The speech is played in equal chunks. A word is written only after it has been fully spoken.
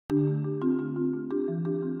To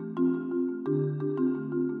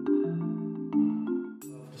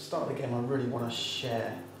start the game, I really want to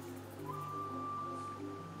share.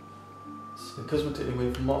 So because we're dealing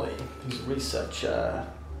with Molly, who's a researcher,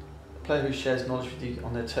 a player who shares knowledge with you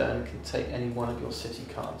on their turn can take any one of your city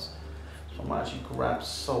cards. So I might actually grab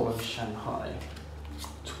Seoul and Shanghai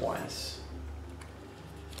twice.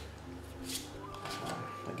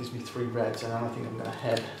 That gives me 3 reds, and I think I'm going to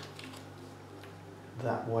head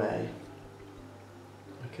that way.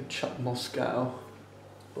 I could chuck Moscow,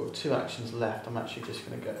 but with 2 actions left, I'm actually just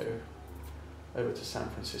going to go over to San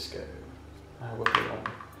Francisco. We'll go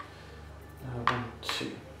on 1, 2.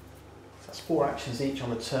 So that's 4 actions each on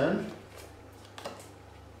the turn.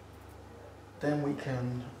 Then we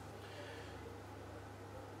can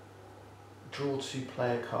draw 2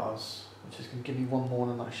 player cards, which is going to give me 1 more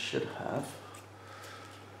than I should have.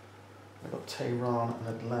 I've got Tehran and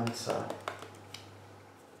Atlanta.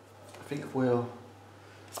 I think we'll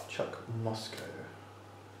chuck Moscow.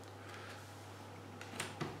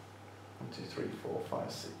 1, 2, 3, 4,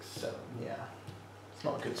 5, 6, 7. Yeah, it's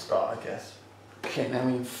not a good start, I guess. Okay, now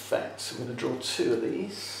we infect. So we're going to draw 2 of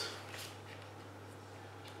these.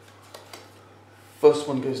 First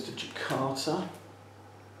one goes to Jakarta.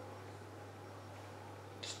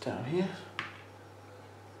 Just down here.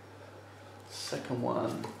 Second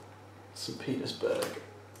one, St. Petersburg,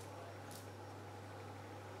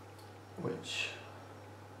 which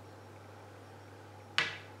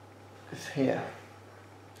is here.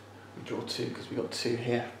 We draw 2 because we got 2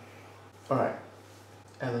 here. Alright,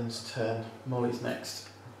 Ellen's turn. Molly's next.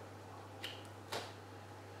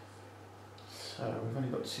 So we've only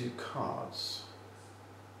got 2 cards.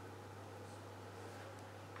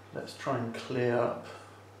 Let's try and clear up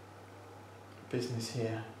business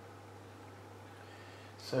here.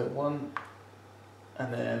 So 1,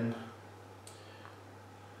 and then,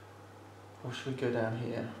 or should we go down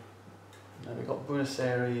here? Now we've got Buenos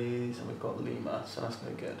Aires and we've got Lima, so that's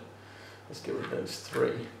no good. Let's get rid of those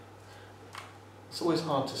 3. It's always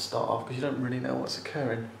hard to start off because you don't really know what's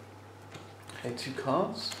occurring. Okay, 2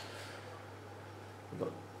 cards. We've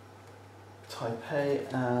got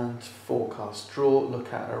Taipei and Forecast. Draw,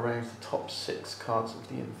 look at, arrange the top 6 cards of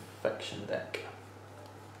the infection deck.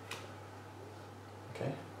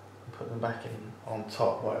 Okay, put them back in on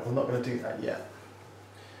top. Right, we're not going to do that yet.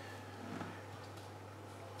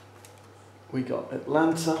 We got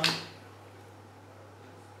Atlanta.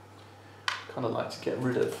 Kind of like to get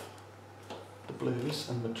rid of the blues,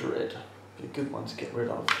 and Madrid. Be a good one to get rid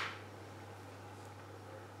of.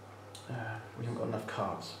 We haven't got enough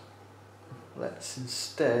cards. Let's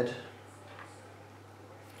instead,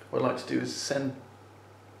 what I'd like to do is send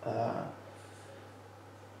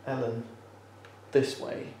Ellen this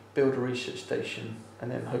way, build a research station,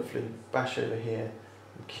 and then hopefully bash over here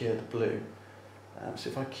and cure the blue. So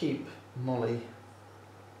if I keep Molly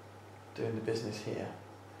doing the business here,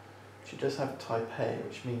 she does have Taipei,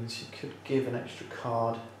 which means she could give an extra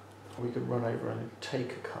card, or we could run over and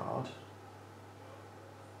take a card.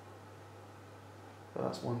 But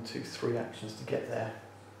that's 1, 2, 3 actions to get there.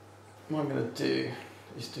 What I'm going to do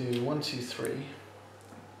is do 1, 2, 3.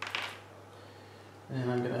 And then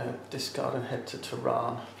I'm going to discard and head to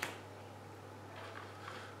Tehran.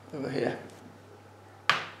 Over here.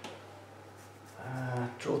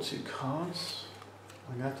 Draw 2 cards.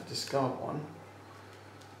 I'm going to have to discard 1.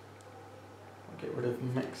 I'll get rid of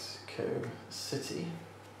Mexico City.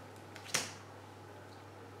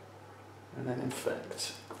 And then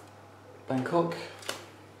infect Bangkok.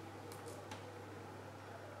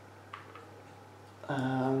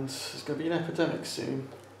 And there's going to be an epidemic soon.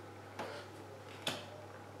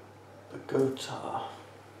 Bogota.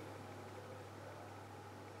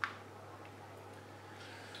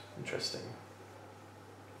 Interesting.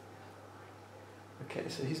 Okay,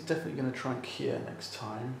 so he's definitely going to try and cure next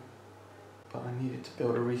time, but I needed to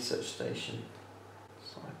build a research station.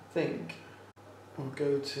 So I think I'll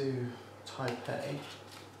go to Taipei.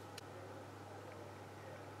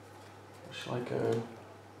 Or shall I go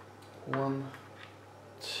 1,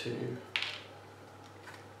 2,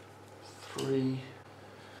 3.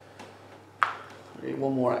 Maybe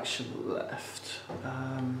 1 more action left.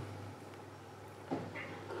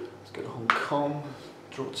 Let's go to Hong Kong,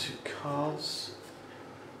 draw 2 cards.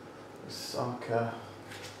 Osaka.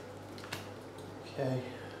 Okay.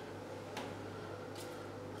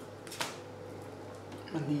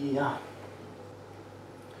 Manila.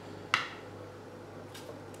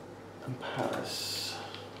 And Paris.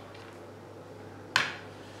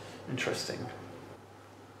 Interesting.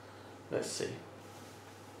 Let's see.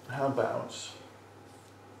 How about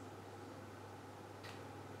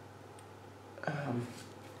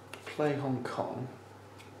play Hong Kong.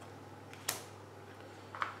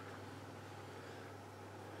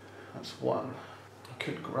 That's 1. I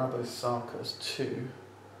could grab Osaka as 2.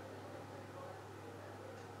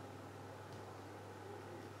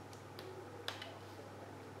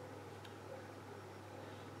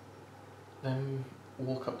 Then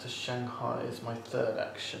walk up to Shanghai as my 3rd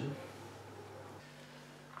action.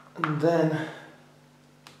 And then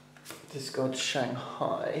discard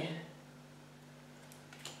Shanghai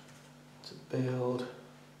to build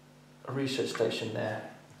a research station there.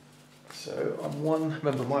 So on 1,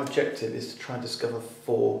 remember my objective is to try and discover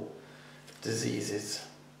 4 diseases.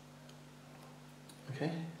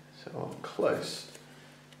 Okay, so I'm close.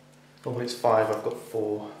 Well, when it's 5, I've got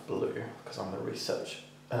 4 blue because I'm the research.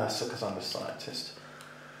 So because I'm a scientist.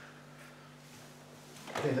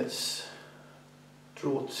 Okay, let's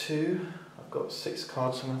draw 2. I've got 6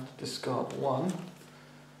 cards, so I'm going to have to discard 1.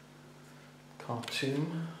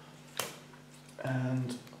 Khartoum.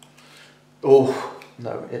 And, oh,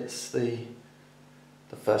 no, it's the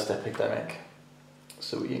first epidemic.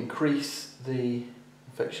 So we increase the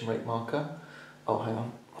infection rate marker. Oh, hang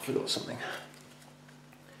on, I forgot something.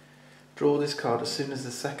 Draw this card as soon as the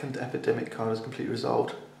 2nd epidemic card is completely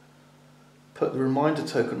resolved. Put the reminder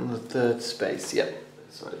token on the 3rd space. Yep.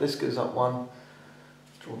 So this goes up 1.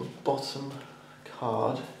 Draw the bottom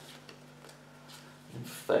card.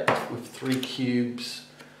 Infect with 3 cubes.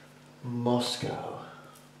 Moscow.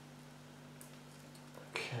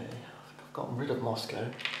 Okay. I think I've gotten rid of Moscow.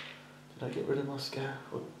 Did I get rid of Moscow?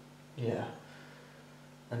 Or, yeah.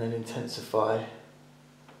 And then intensify.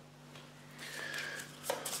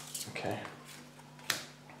 Okay.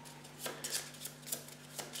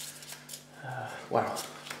 Wow.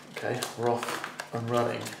 Okay, we're off and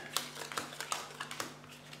running.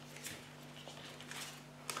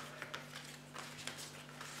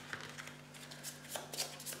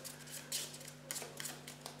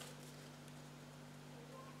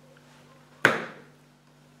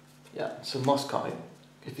 Yeah, so Moscow,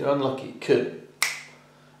 if you're unlucky, could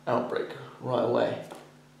outbreak right away.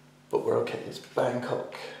 But we're okay, it's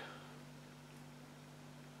Bangkok.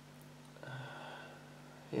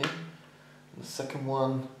 Here. And the second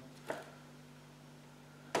one,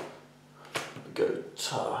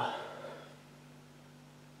 Bogota.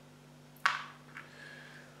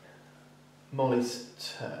 Molly's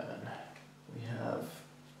turn. We have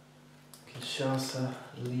Kinshasa,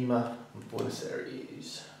 Lima, and Buenos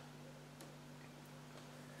Aires.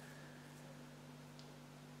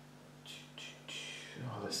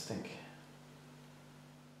 Oh, let's think.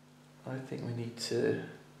 I think we need to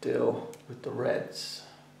deal with the reds.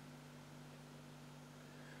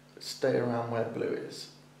 But stay around where blue is.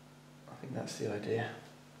 I think that's the idea.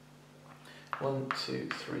 1, 2,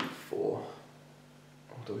 3, 4. Or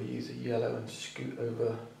do we use a yellow and scoot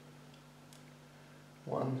over?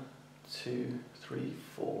 1, 2, 3,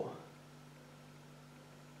 4.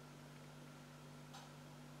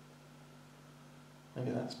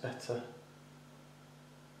 Maybe that's better.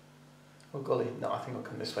 Oh golly, no, I think I'll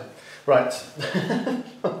come this way. Right,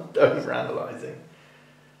 over-analysing.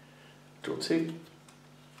 Draw 2.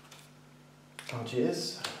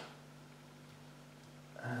 Algiers.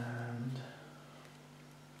 And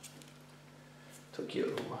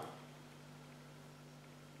Tokyo.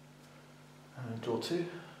 And draw 2.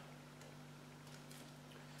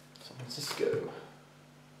 San Francisco.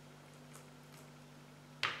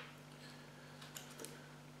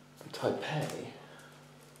 And Taipei.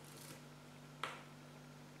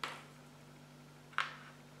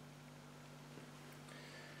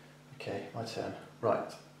 Okay, my turn.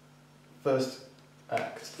 Right. First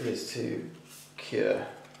act is to cure.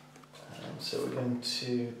 So we're going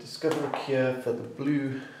to discover a cure for the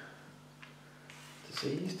blue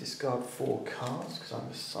disease. Discard 4 cards because I'm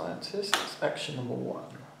a scientist. That's action number 1.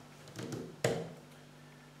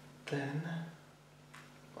 Then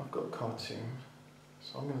I've got Khartoum.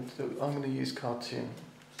 So I'm going to use Khartoum.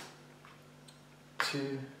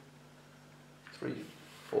 2, 3,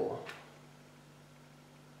 4.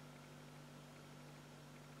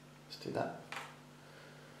 Do that.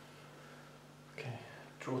 Okay,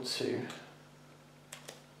 draw 2.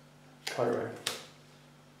 Cairo.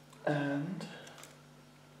 And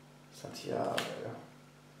Santiago.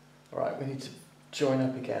 Alright, we need to join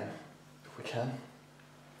up again, if we can.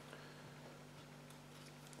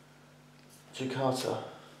 Jakarta.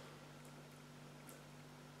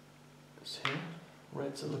 It's here.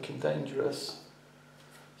 Reds are looking dangerous.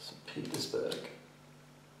 St. Petersburg.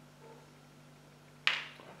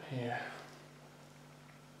 Here.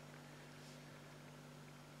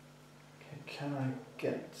 Okay, can I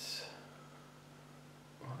get...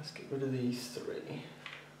 Well, let's get rid of these 3.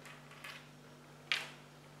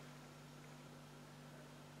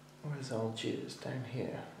 Where's Algiers? Down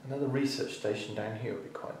here. Another research station down here would be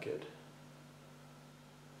quite good.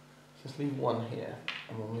 Let's leave one here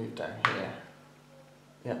and we'll move down here.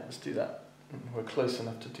 Yeah, let's do that. We're close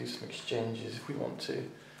enough to do some exchanges if we want to.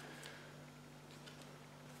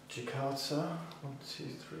 Jakarta, 1, 2,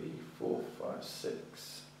 3, 4, 5,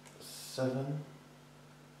 6, 7.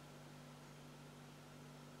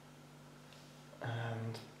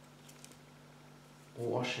 And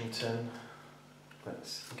Washington.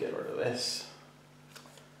 Let's get rid of this.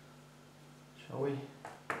 Shall we?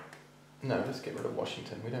 No, let's get rid of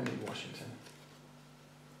Washington. We don't need Washington.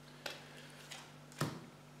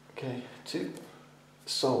 Okay, 2.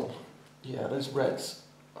 Seoul. Yeah, those reds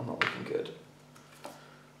are not looking good.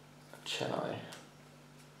 Chennai.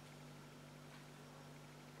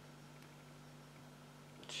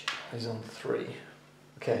 Chennai's on 3.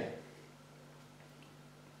 Okay.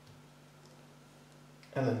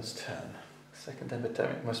 Ellen's turn. Second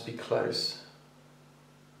epidemic must be close.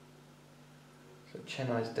 So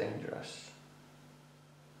Chennai's dangerous.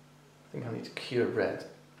 I think I need to cure red.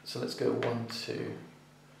 So let's go 1, 2,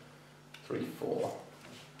 3, 4.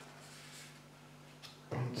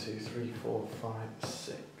 1, 2, 3, 4, 5,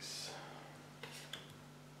 6.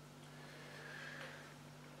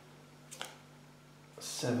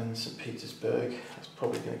 Seven, St. Petersburg. That's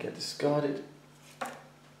probably going to get discarded.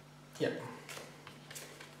 Yep.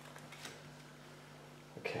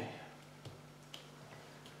 Okay.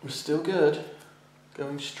 We're still good.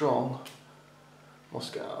 Going strong.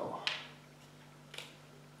 Moscow.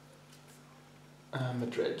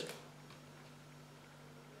 Madrid.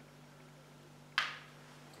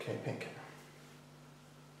 Okay, pink.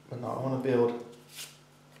 But no, I want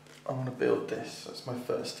to build this. That's my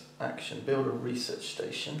first action. Build a research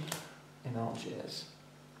station in Algiers.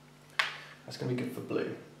 That's going to be good for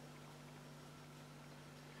blue.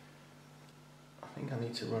 I think I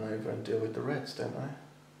need to run over and deal with the reds, don't I?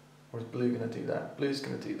 Or is blue going to do that? Blue's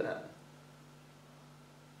going to do that.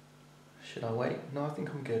 Should I wait? No, I think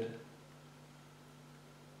I'm good.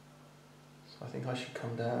 So I think I should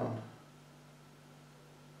come down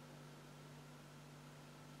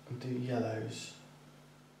and do yellows.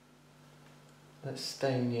 Let's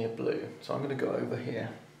stay near blue. So I'm going to go over here.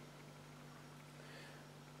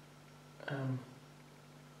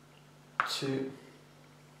 2,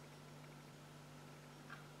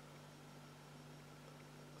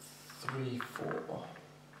 3, 4.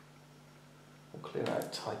 We'll clear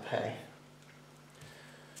out Taipei.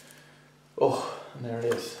 Oh, and there it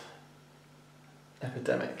is.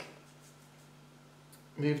 Epidemic.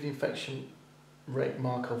 Move the infection rate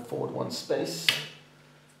marker forward 1 space.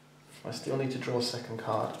 I still need to draw a second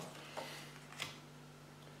card.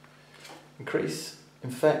 Increase,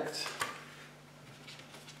 infect.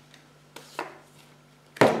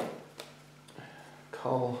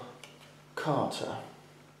 Cole Carter.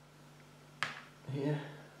 Here.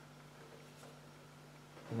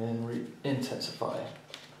 And then intensify.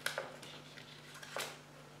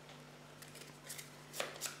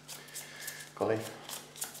 Golly.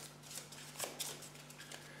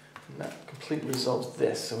 And that completely resolves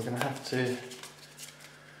this, so we're going to have to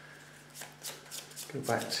go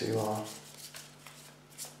back to our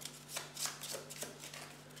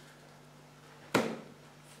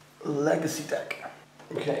legacy deck.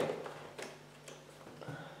 Okay.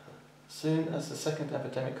 Soon as the second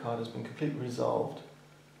epidemic card has been completely resolved,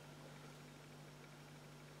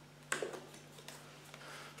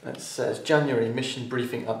 it says January mission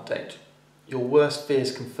briefing update. Your worst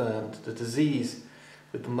fears confirmed. The disease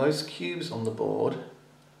with the most cubes on the board,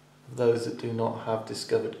 of those that do not have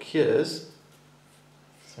discovered cures,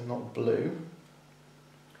 so not blue,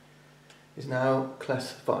 is now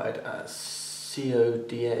classified as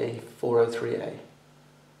CODA 403A.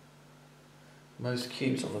 Most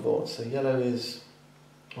cubes on the board. So yellow is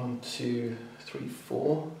 1, 2, 3,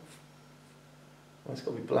 4. Well, it's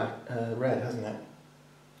got to be black, red, hasn't it?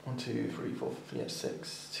 1, 2, 3, 4, yeah,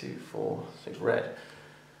 6, 2, 4, 6, red.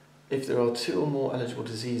 If there are 2 or more eligible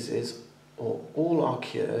diseases, or all are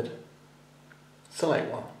cured, select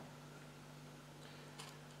one.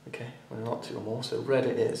 Okay, well, not 2 or more, so red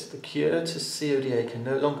it is. The cure to CODA can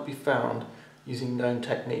no longer be found using known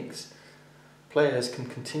techniques. Players can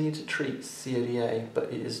continue to treat CODA, but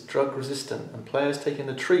it is drug resistant, and players taking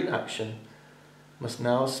the treat action must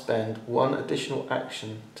now spend 1 additional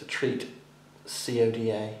action to treat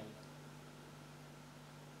CODA.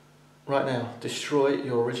 Right now, destroy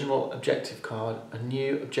your original objective card. A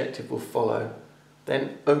new objective will follow.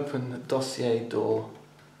 Then open dossier door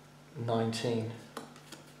 19.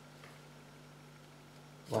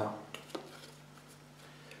 Wow.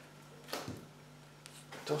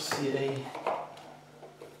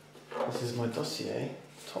 This is my dossier,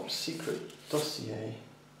 top secret dossier,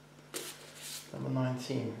 number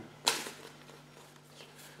 19.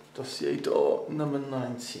 Dossier door number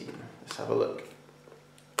 19. Let's have a look.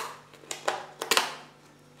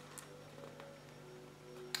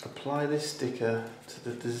 Apply this sticker to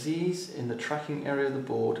the disease in the tracking area of the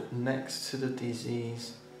board next to the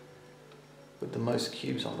disease with the most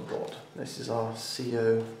cubes on the board. This is our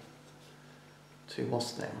CO2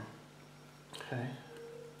 wasp name. Okay.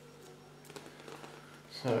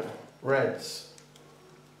 So, reds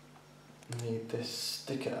need this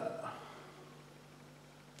sticker.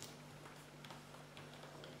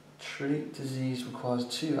 Treat disease requires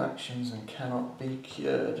 2 actions and cannot be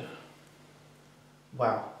cured.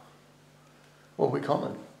 Wow. Well, we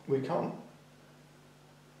can't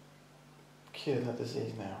cure that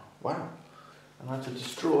disease now. Wow. And I have to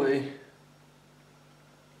destroy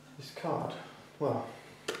this card. Well,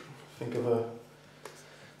 think of a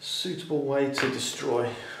suitable way to destroy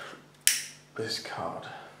this card.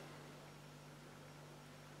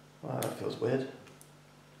 Wow, that feels weird.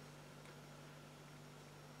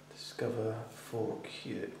 Discover for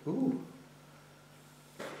cure. Ooh.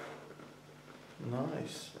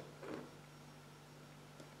 Nice.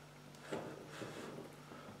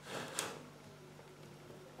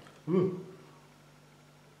 Ooh.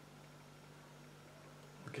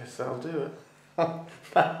 I guess that'll do it.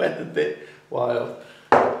 That went a bit wild.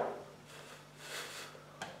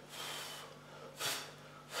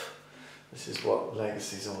 This is what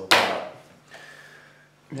Legacy's all about.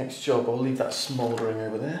 Next job, I'll leave that smouldering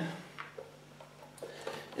over there.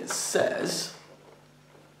 It says,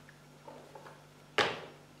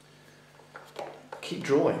 keep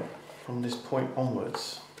drawing from this point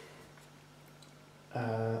onwards.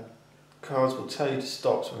 Cards will tell you to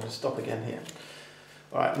stop, so I'm going to stop again here.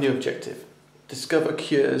 Alright, new objective. Discover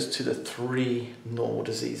cures to the 3 normal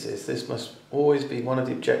diseases. This must always be one of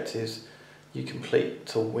the objectives you complete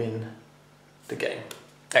to win the game.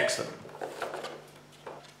 Excellent.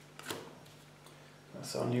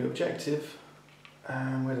 That's our new objective.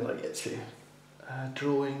 And where did I get to?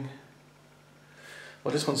 Drawing.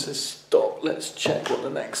 Well, this one says stop. Let's check what the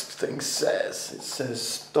next thing says. It says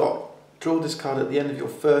stop. Draw this card at the end of your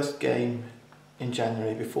first game in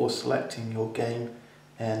January before selecting your game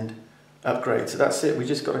and upgrade. So that's it. We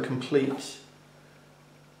just got to complete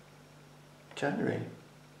January.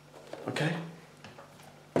 Okay.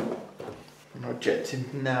 My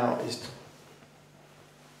objective now is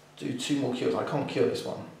to do 2 more cures. I can't cure this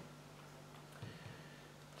one.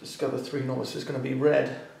 Discover 3 normal. So it's going to be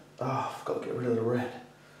red. Oh, I've got to get rid of the red.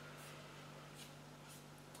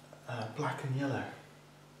 Black and yellow.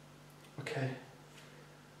 Okay.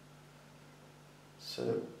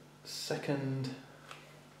 So, second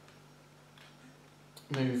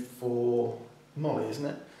move for Molly, isn't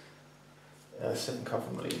it? 7 card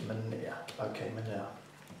for Molly. Manea. Okay, Manea.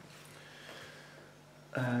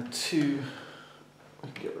 2. We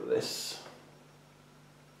can get rid of this.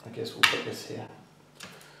 I guess we'll put this here.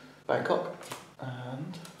 Bangkok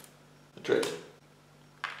and Madrid.